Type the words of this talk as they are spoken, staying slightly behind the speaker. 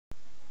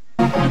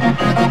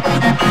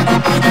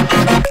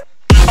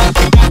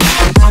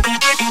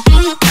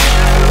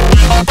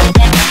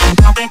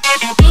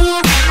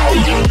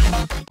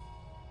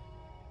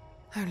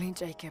Only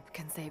Jacob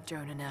can save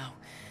Jonah now.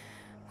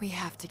 We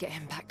have to get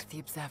him back to the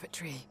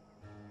observatory.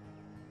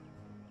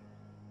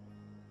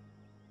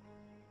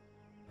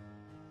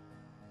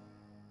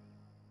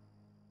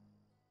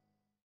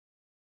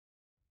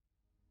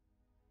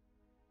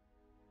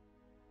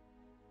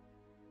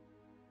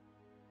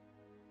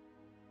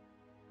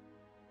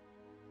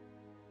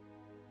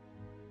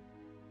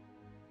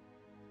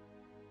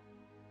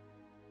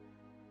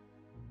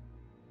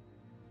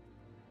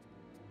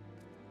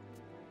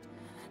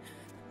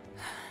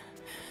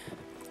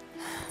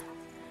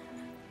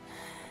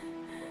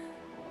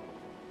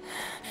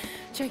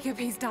 Jacob,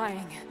 he's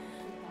dying.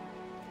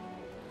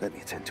 Let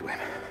me attend to him.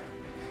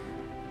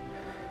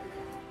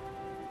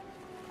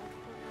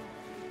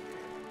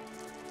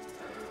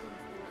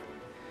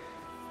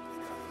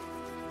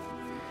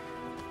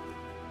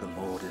 The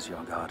Lord is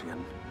your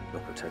guardian,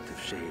 your protective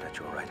shade at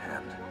your right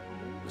hand.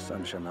 The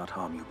sun shall not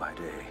harm you by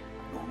day,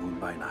 nor moon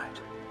by night.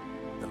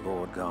 The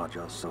Lord guard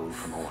your soul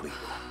from all evil.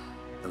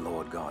 The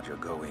Lord guard your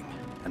going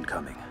and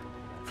coming,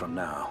 from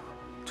now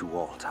to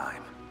all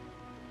time.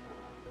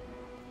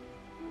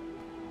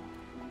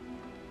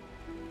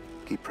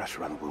 Keep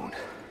pressure on the wound.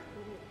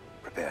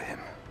 Prepare him.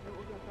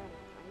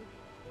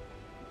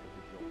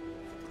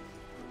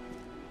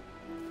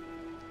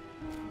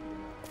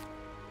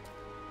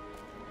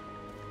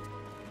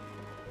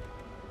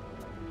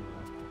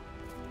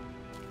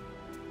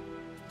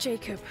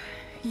 Jacob,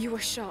 you were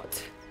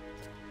shot.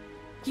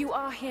 You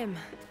are him,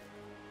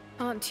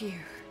 aren't you?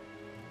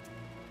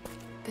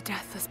 The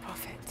Deathless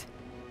Prophet.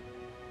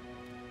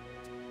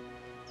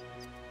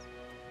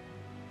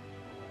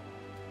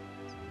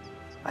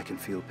 I can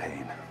feel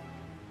pain.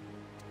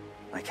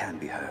 I can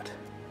be hurt.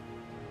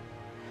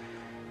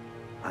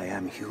 I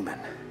am human.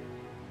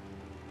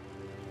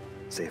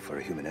 Save for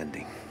a human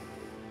ending.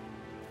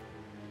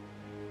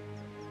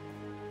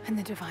 And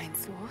the Divine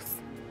Source?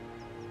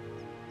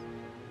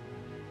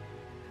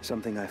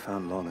 Something I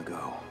found long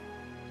ago.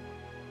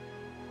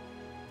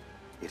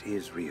 It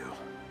is real.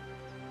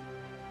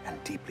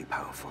 And deeply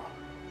powerful.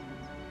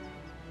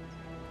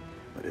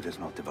 But it is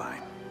not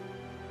divine.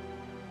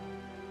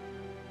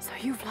 So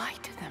you've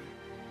lied to them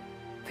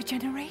for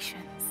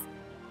generations.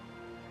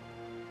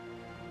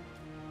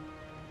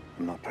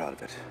 I'm not proud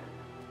of it.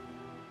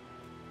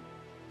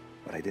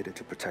 But I did it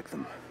to protect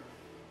them.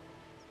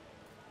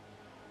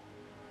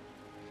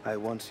 I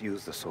once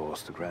used the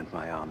Source to grant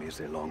my armies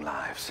their long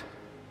lives.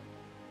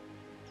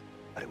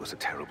 But it was a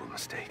terrible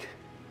mistake.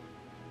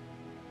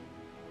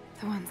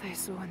 The ones I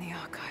saw in the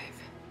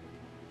archive.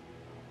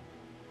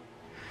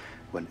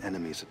 When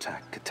enemies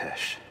attacked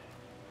Katesh,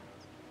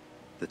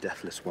 the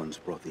Deathless Ones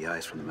brought the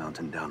ice from the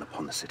mountain down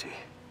upon the city.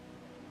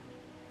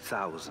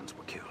 Thousands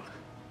were killed.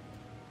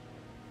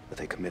 But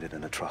they committed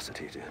an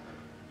atrocity to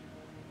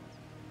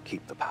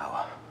keep the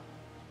power.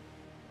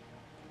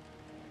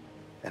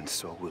 And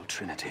so will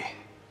Trinity.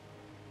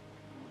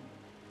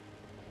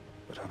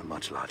 But on a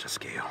much larger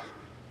scale.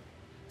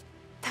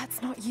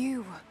 That's not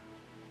you.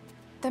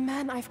 The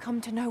man I've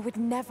come to know would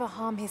never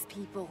harm his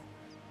people.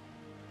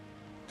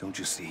 Don't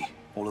you see?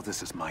 All of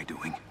this is my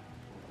doing.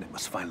 And it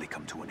must finally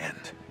come to an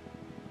end.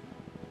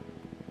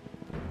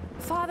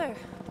 Father!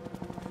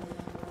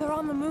 They're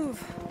on the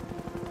move.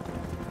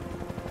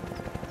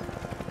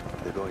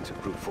 They're going to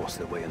brute force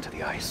their way into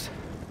the ice.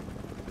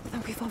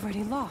 Then we've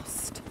already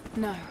lost.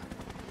 No.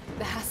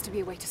 There has to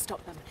be a way to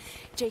stop them.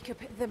 Jacob,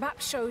 the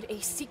map showed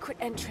a secret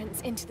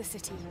entrance into the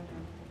city.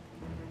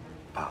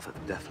 Path of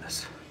the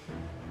Deathless.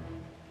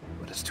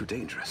 But it's too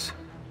dangerous.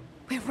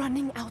 We're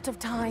running out of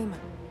time.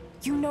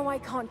 You know I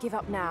can't give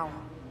up now.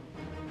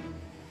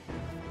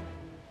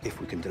 If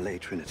we can delay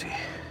Trinity,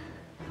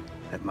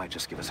 that might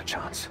just give us a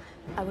chance.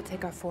 I will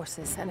take our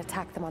forces and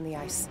attack them on the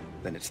ice.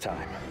 Then it's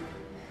time.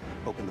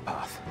 Open the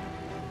path.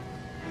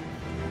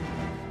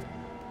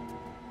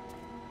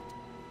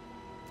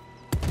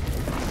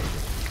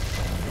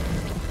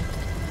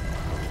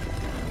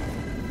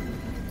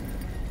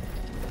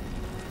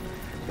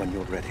 When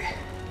you're ready,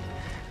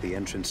 the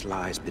entrance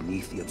lies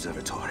beneath the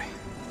observatory.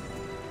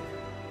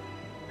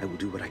 I will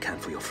do what I can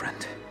for your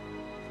friend.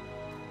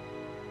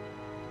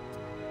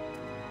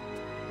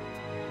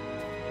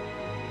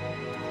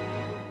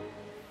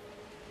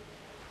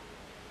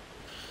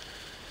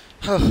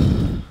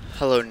 Oh,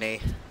 hello,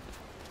 Nate.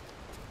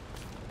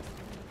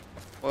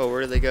 Whoa,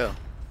 where did they go?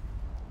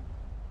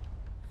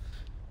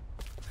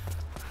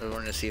 I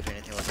wanted to see if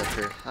anything was up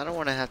here. I don't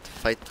want to have to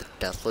fight the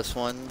Deathless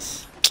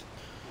Ones.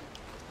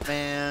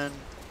 Man.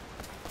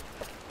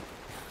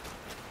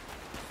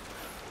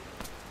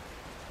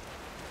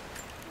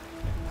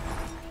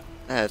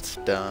 That's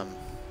dumb.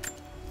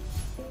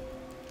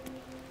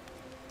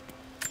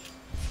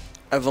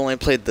 I've only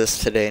played this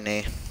today,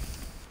 Nate.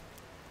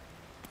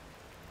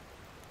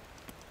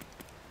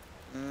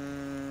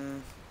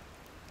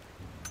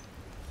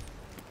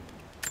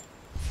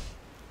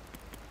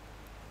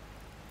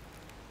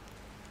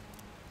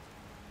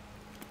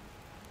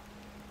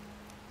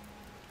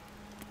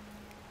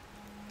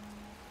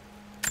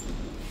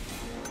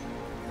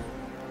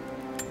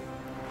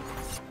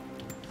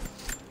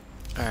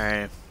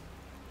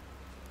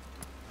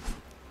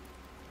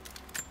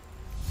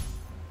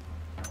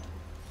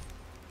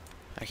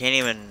 I can't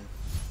even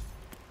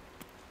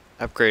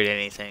upgrade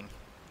anything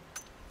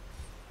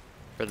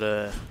for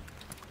the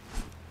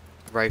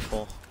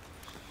rifle.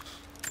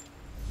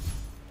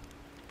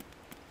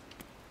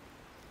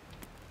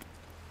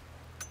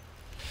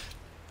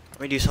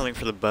 Let me do something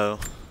for the bow.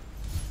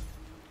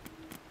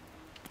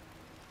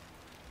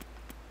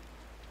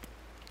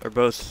 Or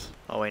both.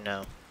 Oh wait,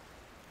 no.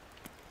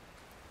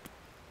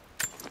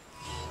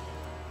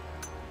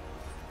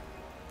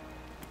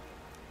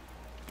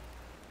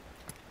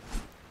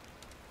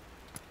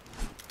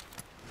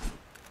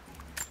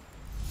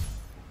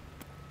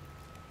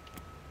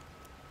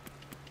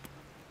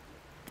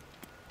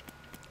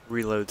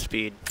 Reload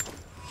speed.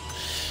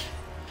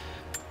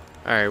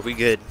 Alright, we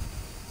good.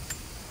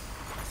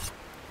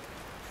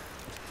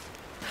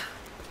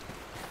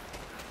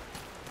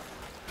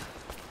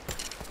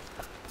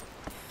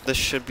 This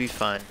should be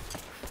fun.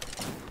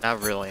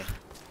 Not really.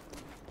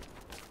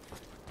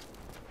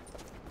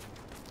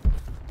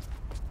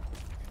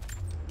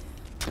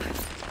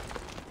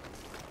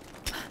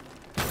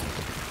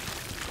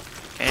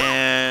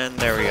 And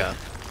there we go.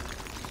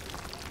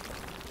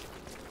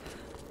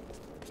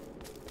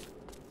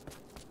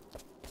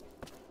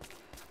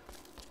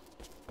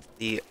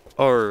 The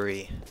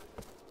Orrery.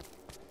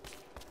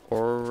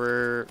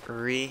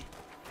 Orrery?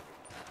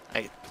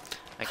 I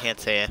can't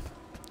say it.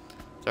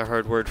 It's a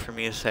hard word for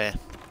me to say.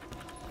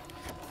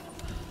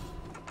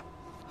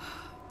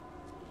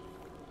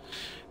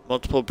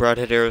 Multiple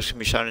broadhead arrows can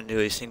be shot into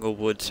a single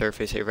wood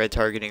surface. A red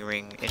targeting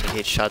ring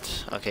indicates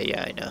shots. Okay,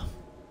 yeah, I know.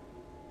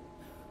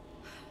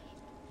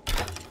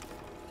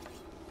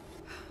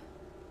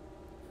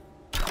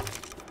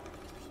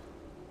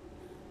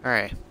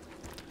 Alright.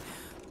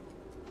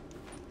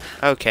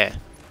 Okay.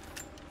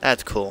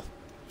 That's cool.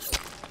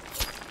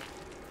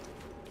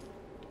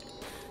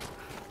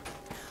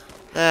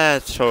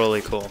 That's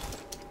totally cool.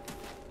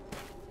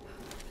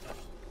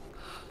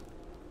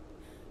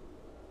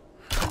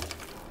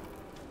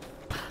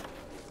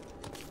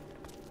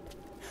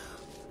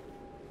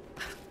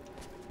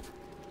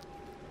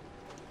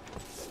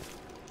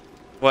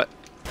 What?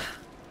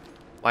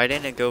 Why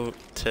didn't it go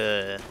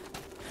to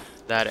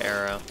that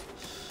arrow?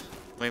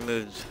 Let me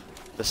move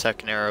the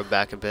second arrow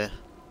back a bit.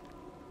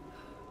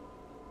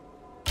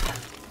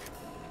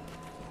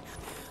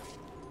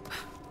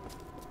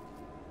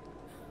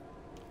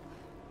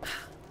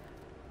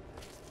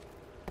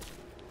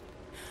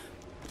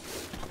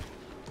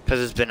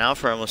 Because it's been out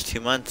for almost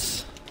 2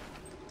 months.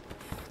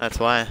 That's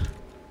why.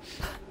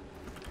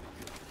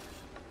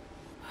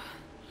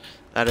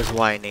 That is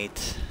why,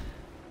 Nate.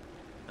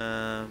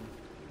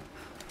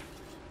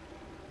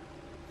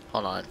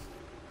 Hold on.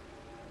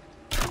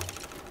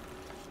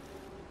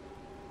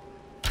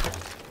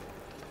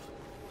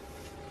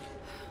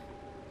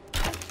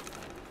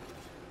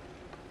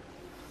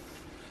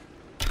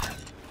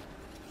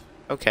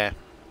 Okay.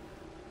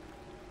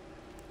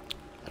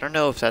 I don't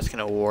know if that's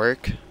gonna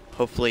work.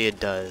 Hopefully it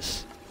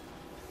does.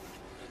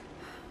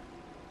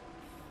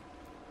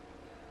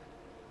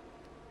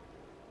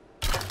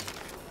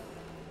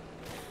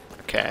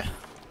 Okay.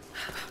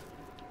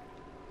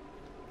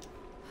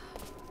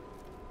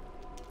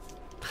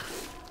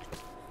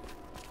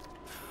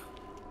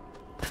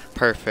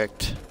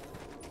 Perfect.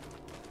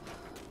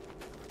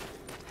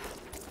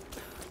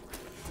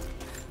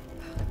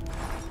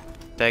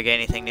 Did I get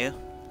anything new?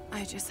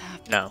 I just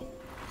have to. No.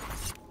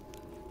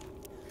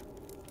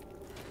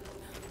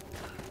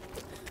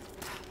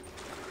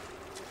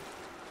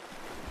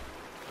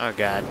 Oh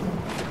god.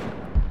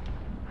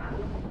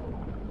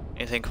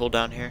 Anything cool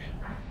down here?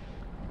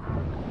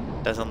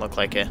 Doesn't look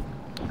like it.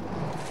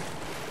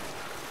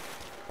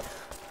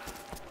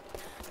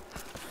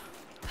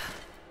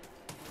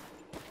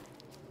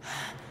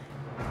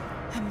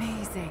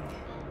 Amazing.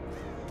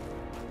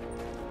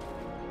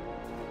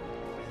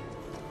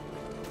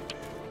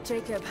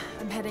 Jacob,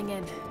 I'm heading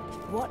in.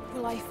 What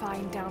will I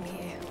find down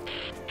here?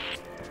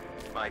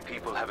 My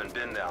people haven't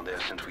been down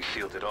there since we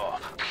sealed it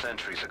off,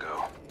 centuries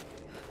ago.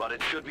 But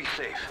it should be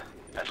safe,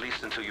 at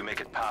least until you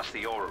make it past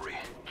the Orrery.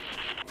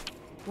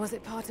 Was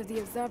it part of the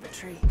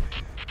observatory?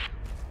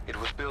 It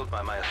was built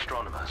by my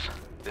astronomers,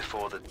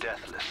 before the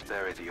Deathless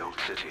buried the old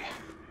city.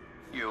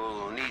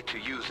 You'll need to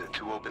use it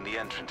to open the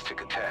entrance to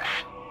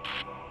Katesh.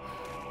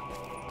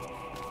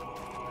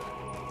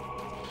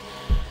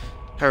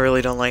 I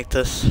really don't like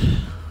this.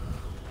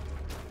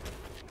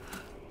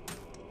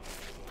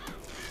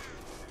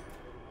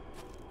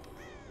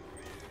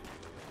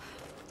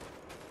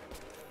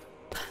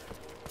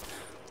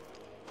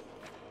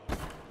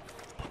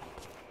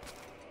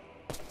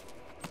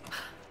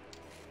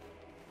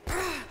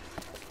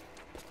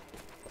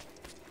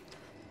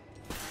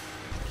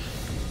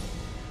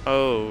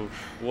 Oh,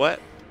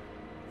 what?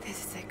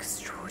 This is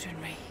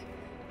extraordinary.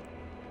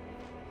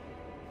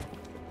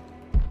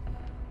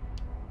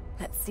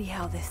 Let's see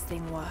how this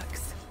thing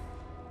works.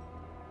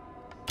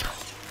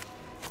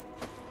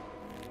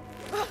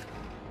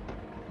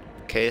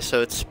 Okay,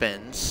 so it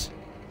spins.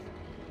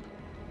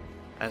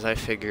 As I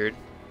figured.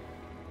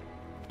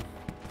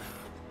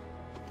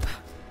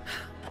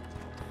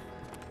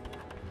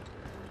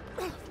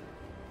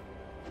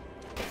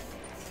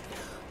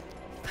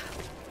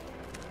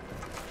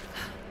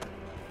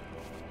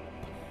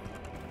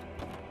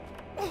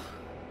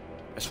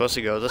 supposed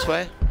to go this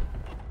way?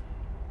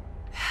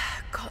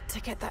 Got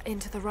to get that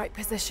into the right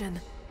position.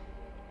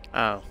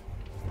 Oh.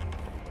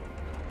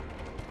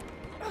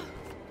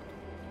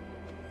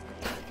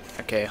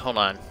 Okay, hold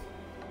on.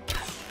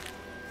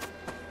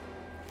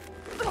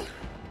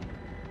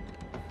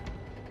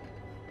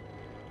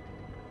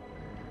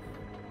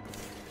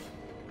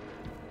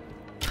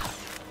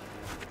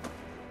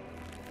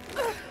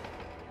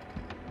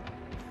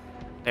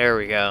 There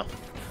we go.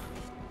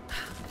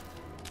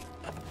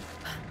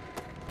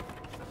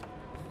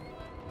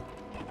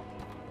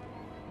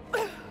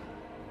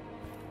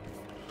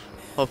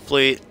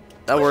 Hopefully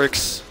that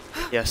works.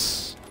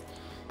 Yes.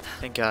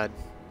 Thank God.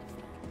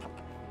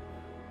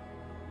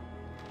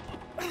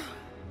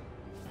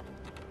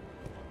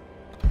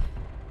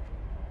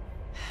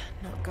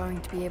 Not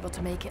going to be able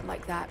to make it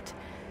like that.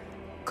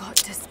 Got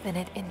to spin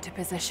it into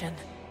position.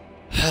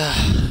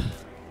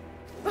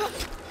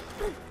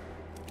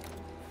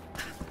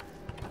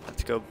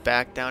 Let's go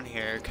back down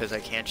here because I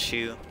can't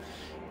shoot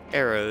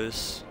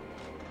arrows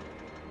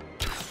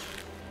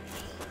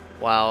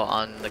while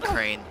on the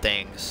crane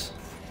things.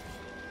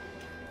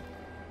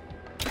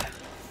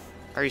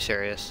 Are you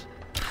serious?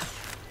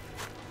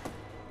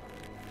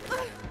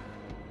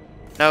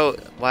 No,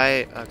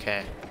 why?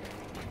 Okay.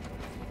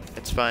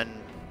 It's fun.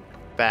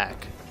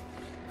 Back.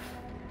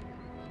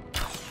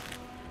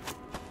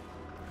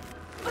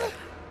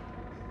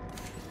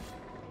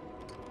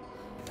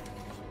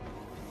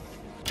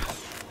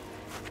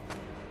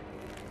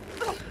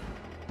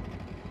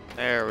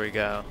 There we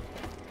go.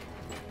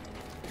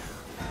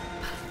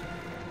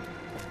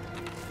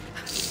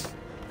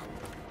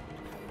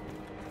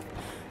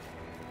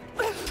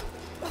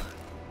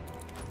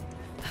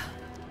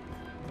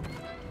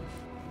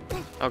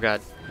 Oh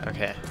God.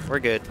 Okay, we're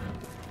good.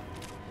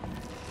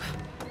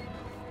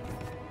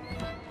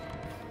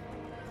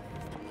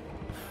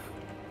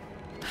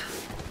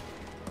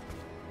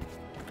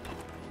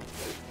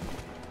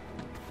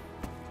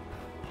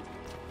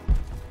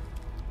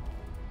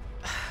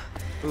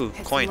 Ooh,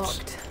 It's coins.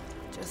 locked.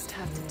 Just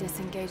have to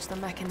disengage the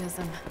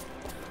mechanism.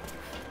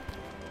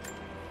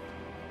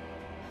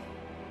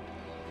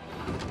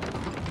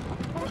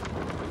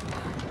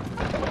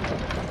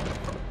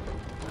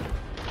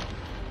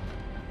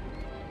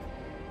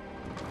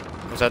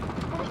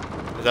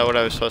 Is that what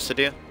I was supposed to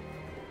do?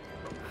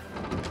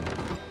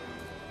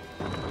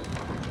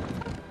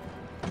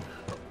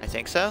 I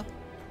think so.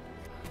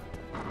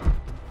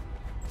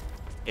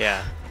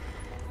 Yeah.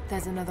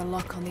 There's another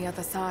lock on the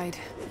other side.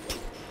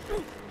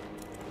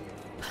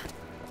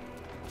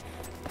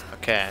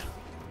 Okay.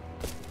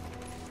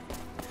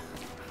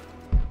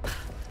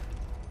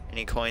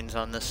 Any coins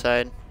on this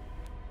side?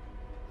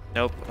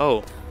 Nope.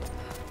 Oh.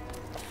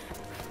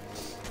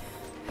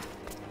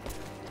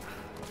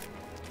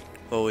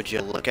 Well, would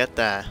you look at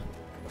that?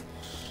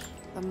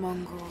 The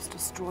Mongols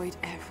destroyed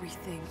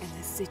everything in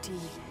the city,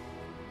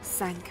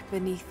 sank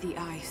beneath the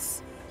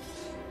ice.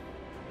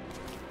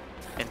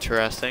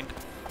 Interesting.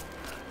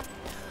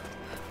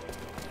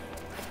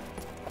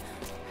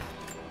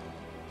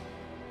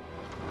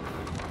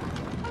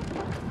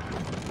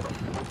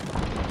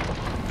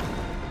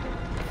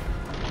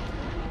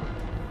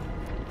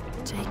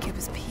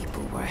 Jacob's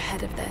people were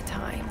ahead of their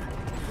time.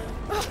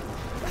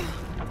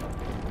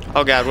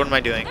 Oh God, what am I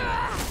doing?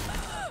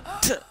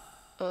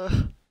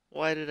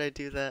 Why did I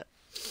do that?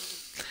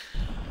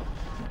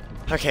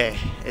 Okay,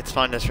 it's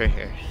found us right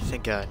here.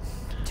 Thank God.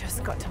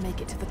 Just got to make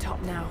it to the top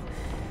now.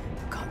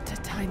 Got to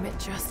time it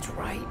just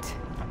right.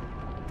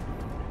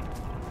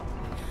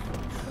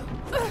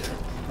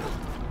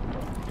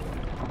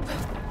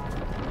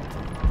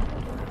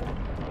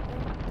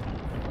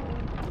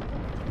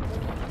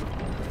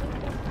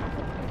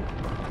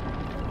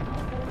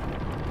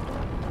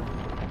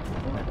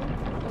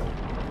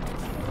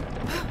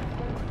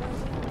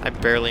 I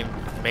barely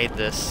made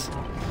this.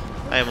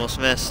 I almost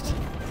missed.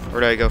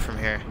 Where do I go from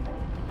here?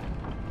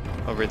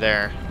 Over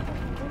there.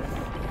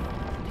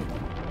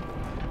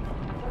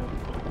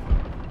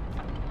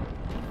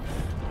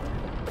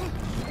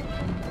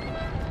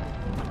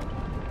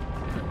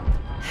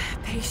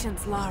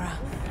 Patience, Lara.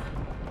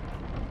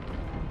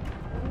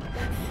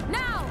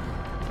 Now!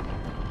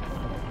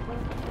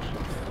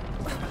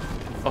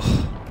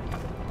 Oh,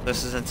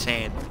 this is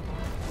insane.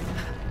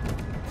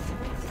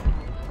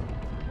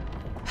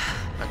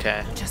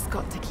 Okay. Just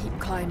got to keep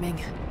climbing.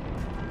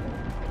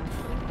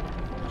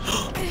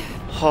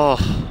 Oh.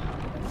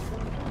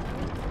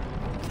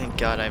 Thank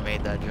God I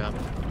made that jump.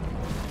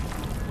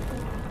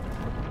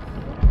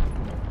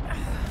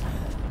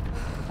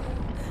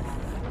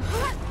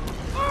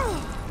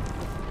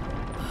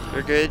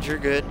 You're good, you're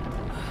good.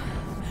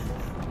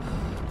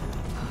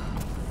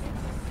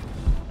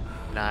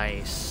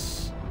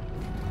 Nice.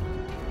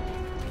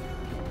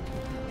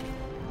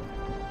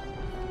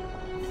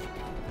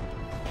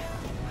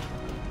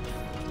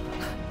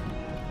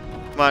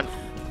 Come on.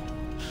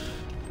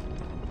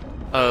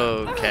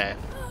 Okay.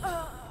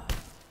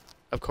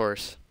 Of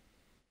course.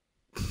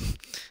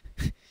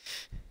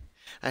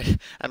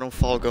 I don't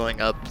fall going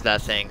up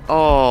that thing.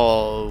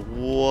 Oh,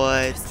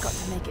 what? Just got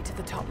to make it to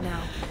the top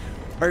now.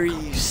 Are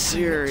you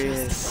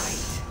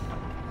serious?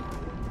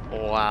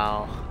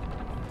 Wow.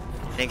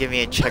 Didn't give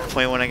me a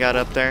checkpoint when I got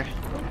up there?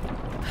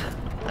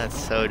 That's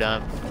so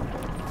dumb.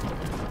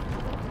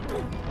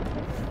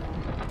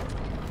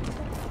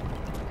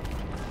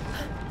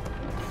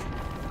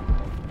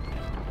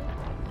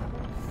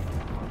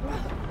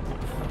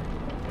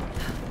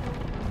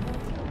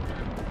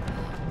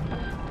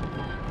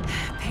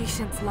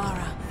 Patience,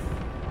 Lara.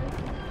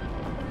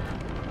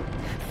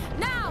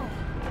 Now!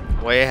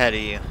 Way ahead of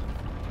you.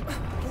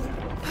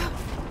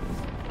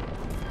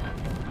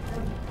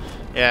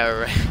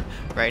 Yeah,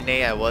 right,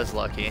 Nate, I was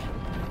lucky.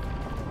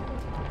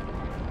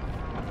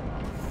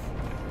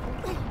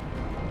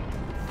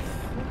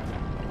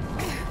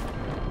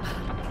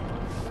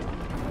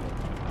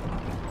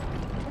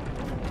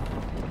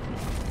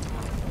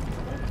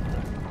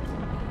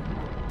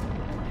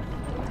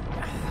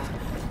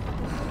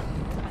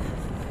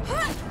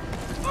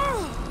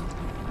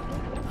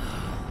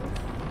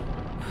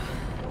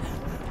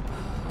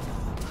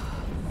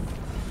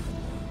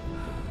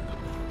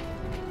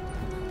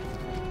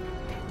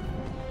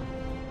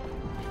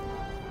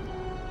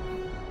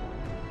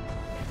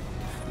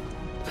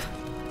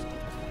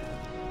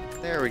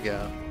 There we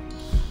go.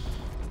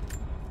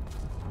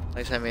 At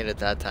least I made it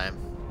that time.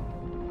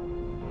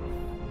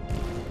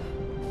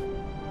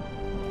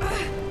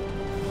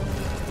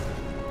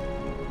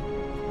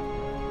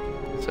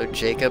 So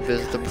Jacob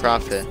is the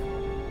prophet.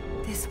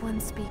 This one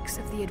speaks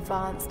of the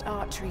advanced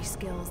archery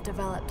skills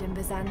developed in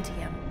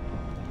Byzantium.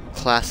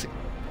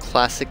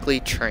 Classically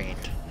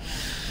trained.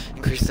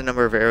 Increase the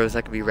number of arrows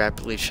that can be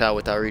rapidly shot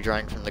without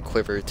redrawing from the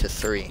quiver to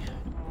 3.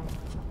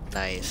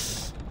 Nice.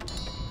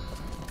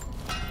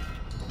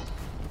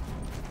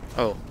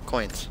 Oh,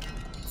 coins.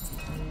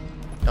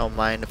 Don't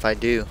mind if I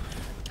do.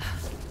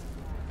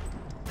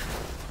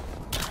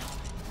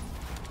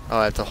 Oh,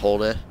 I have to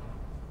hold it.